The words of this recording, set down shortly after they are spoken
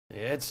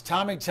It's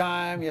Tommy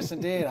time. Yes,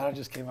 indeed. I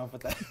just came up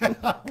with that.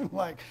 I'm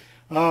like,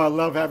 oh, I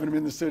love having him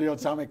in the studio.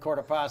 Tommy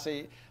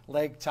Cortopassi,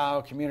 Lake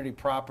Tahoe Community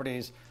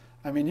Properties.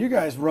 I mean, you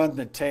guys run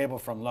the table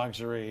from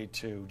luxury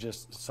to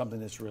just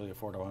something that's really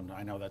affordable. And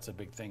I know that's a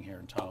big thing here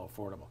in Tahoe,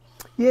 affordable.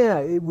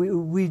 Yeah,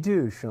 we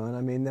do, Sean.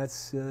 I mean,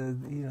 that's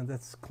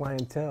that's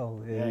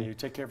clientele. Yeah, you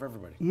take care of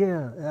everybody.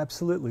 Yeah,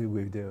 absolutely,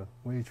 we do.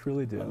 We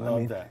truly do. I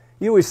love that.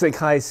 You always think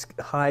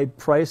high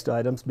priced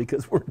items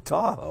because we're in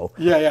Tahoe.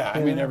 Yeah, yeah.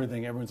 I mean,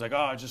 everything. Everyone's like,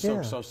 oh, it's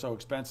just so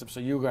expensive. So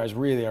you guys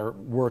really are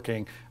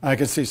working. I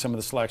can see some of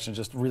the selection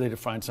just really to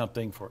find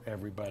something for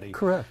everybody.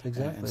 Correct,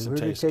 exactly. We're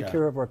to take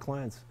care of our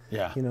clients.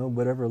 Yeah. You know,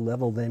 whatever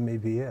level they may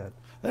be at.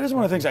 That is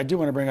one of the things I do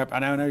want to bring up,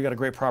 and I know you got a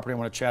great property I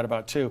want to chat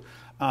about too,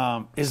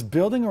 is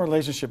building a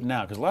relationship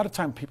now. Because a lot of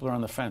time people are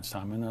on the fence,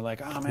 Tom, and they're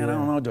like, oh man, I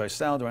don't know, do I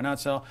sell, do I not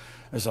sell?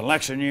 It's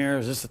election year,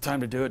 is this the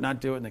time to do it,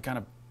 not do it? And they kind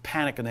of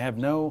panic and they have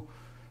no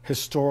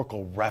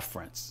historical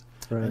reference.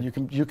 Right.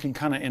 And you can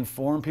kind of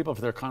inform people if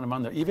they're kind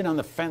of even on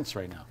the fence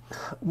right now.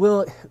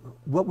 Well,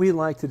 what we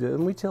like to do,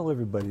 and we tell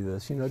everybody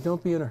this, you know,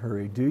 don't be in a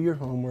hurry. Do your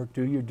homework,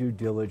 do your due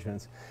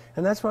diligence.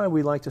 And that's why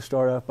we like to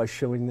start off by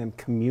showing them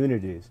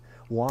communities.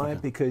 Why? Okay.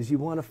 Because you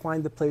want to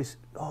find the place,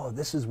 oh,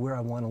 this is where I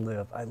want to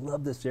live. I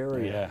love this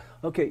area.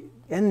 Yeah. Okay,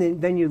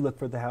 and then you look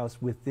for the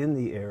house within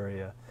the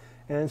area.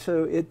 And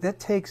so that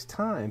takes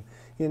time.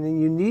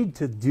 And you need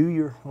to do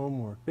your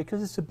homework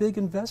because it's a big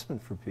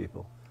investment for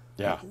people.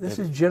 Yeah. This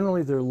is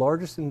generally their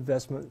largest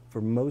investment for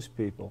most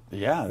people.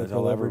 Yeah, that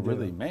they'll ever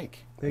really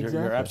make. Exactly.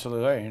 You're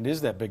absolutely right. And it is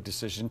that big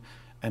decision.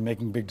 And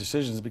making big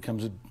decisions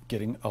becomes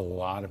getting a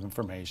lot of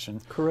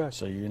information. Correct.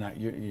 So you're not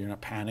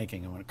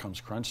panicking when it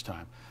comes crunch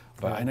time.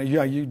 But I know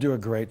you do a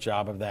great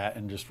job of that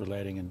and just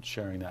relating and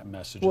sharing that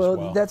message as well.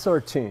 Well, that's our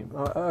team.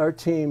 Our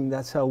team,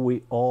 that's how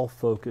we all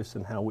focus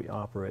and how we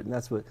operate. And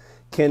that's what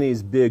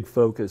Kenny's big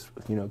focus,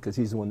 you know, because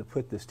he's the one that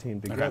put this team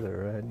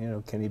together, right? You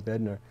know, Kenny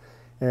Bednar.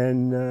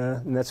 And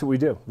that's what we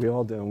do. We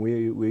all do. And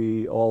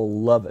we all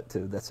love it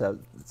too. That's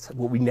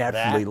what we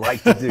naturally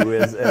like to do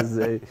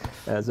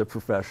as a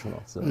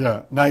professional. So.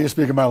 Yeah. Now you're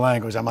speaking my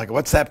language. I'm like,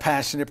 what's that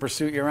passionate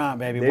pursuit you're on,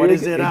 baby? What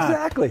is it on?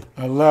 Exactly.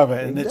 I love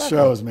it, and it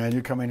shows, man.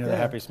 You come into the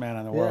happiest man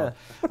in the world.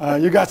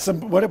 You got some.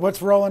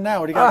 What's rolling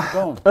now? What do you got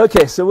going?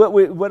 Okay. So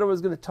what I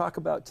was going to talk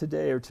about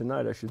today, or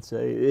tonight, I should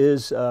say,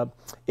 is a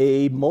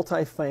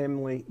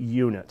multifamily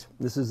unit.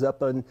 This is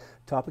up on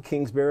top of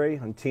Kingsbury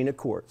on Tina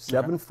Court,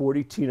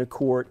 740 Tina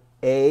Court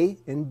A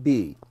and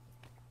B.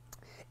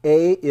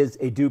 A is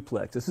a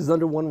duplex. This is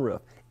under one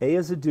roof. A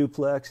is a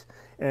duplex,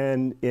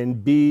 and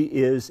B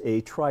is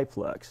a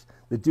triplex.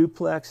 The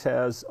duplex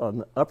has on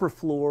the upper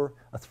floor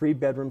a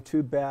 3-bedroom,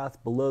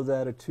 2-bath. Below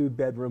that, a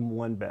 2-bedroom,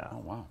 1-bath. Oh,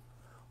 wow.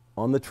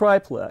 On the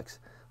triplex,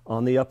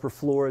 on the upper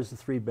floor is a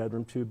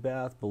 3-bedroom,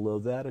 2-bath. Below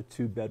that, a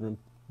 2-bedroom,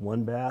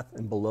 1-bath.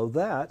 And below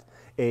that,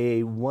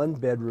 a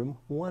 1-bedroom,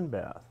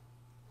 1-bath.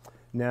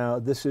 Now,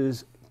 this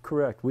is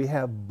correct. We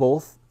have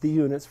both the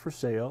units for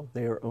sale.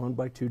 They are owned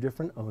by 2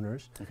 different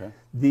owners. Okay.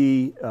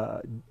 The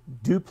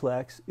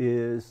duplex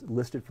is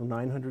listed for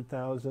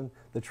 $900,000.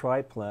 The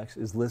triplex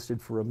is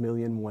listed for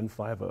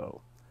 $1,150,000.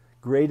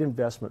 Great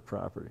investment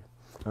property.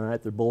 All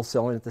right, they're both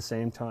selling at the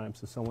same time,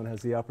 so someone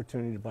has the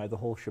opportunity to buy the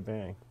whole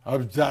shebang. Oh,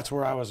 that's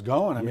where I was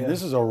going. I mean,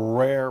 this is a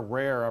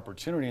rare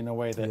opportunity in the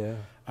way that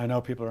I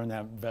know people are in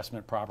that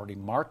investment property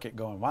market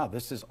going, wow,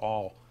 this is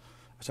all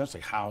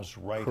essentially housed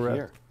right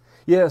here.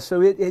 Yeah, so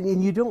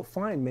and you don't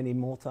find many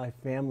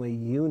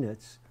multifamily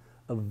units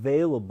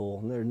available.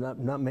 And there are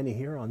not many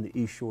here on the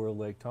east shore of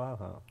Lake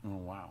Tahoe. Oh,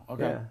 wow.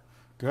 Okay. Yeah.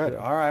 Good.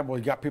 All right. Well,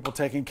 you got people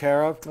taken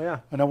care of. Yeah.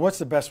 And now, what's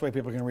the best way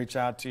people can reach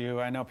out to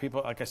you? I know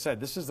people, like I said,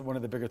 this is one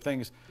of the bigger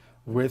things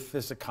with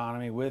this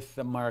economy, with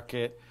the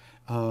market,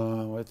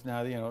 with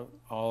now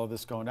all of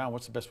this going down.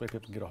 What's the best way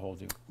people can get a hold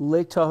of you?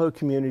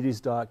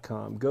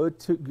 LakeTahoeCommunities.com. Go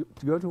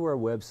to our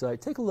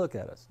website. Take a look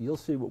at us. You'll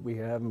see what we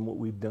have and what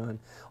we've done.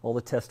 All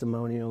the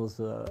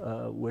testimonials,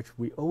 which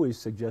we always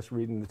suggest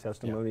reading the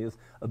testimonials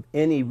of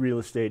any real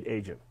estate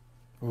agent.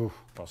 Ooh,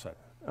 well said.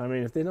 I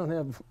mean, if they don't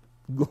have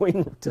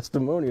glowing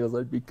testimonials,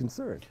 I'd be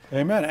concerned.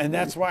 Amen. And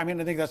that's why, I mean,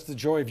 I think that's the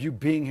joy of you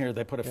being here.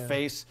 They put a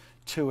face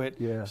to it,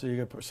 so you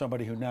get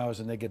somebody who knows,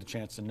 and they get a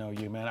chance to know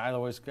you, man. I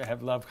always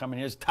have love coming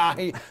here. It's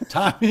Tommy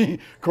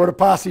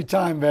Cortopassi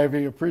time,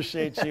 baby.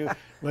 Appreciate you,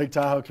 Lake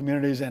Tahoe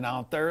Communities. And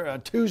on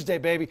Tuesday,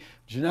 baby,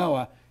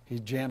 Genoa, he's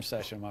jam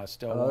session while I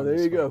still. Oh,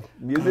 there you go.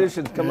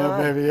 Musicians, come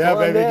on. Baby. Yeah,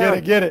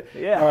 baby. Get it.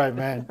 Yeah. All right,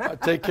 man.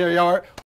 Take care, y'all.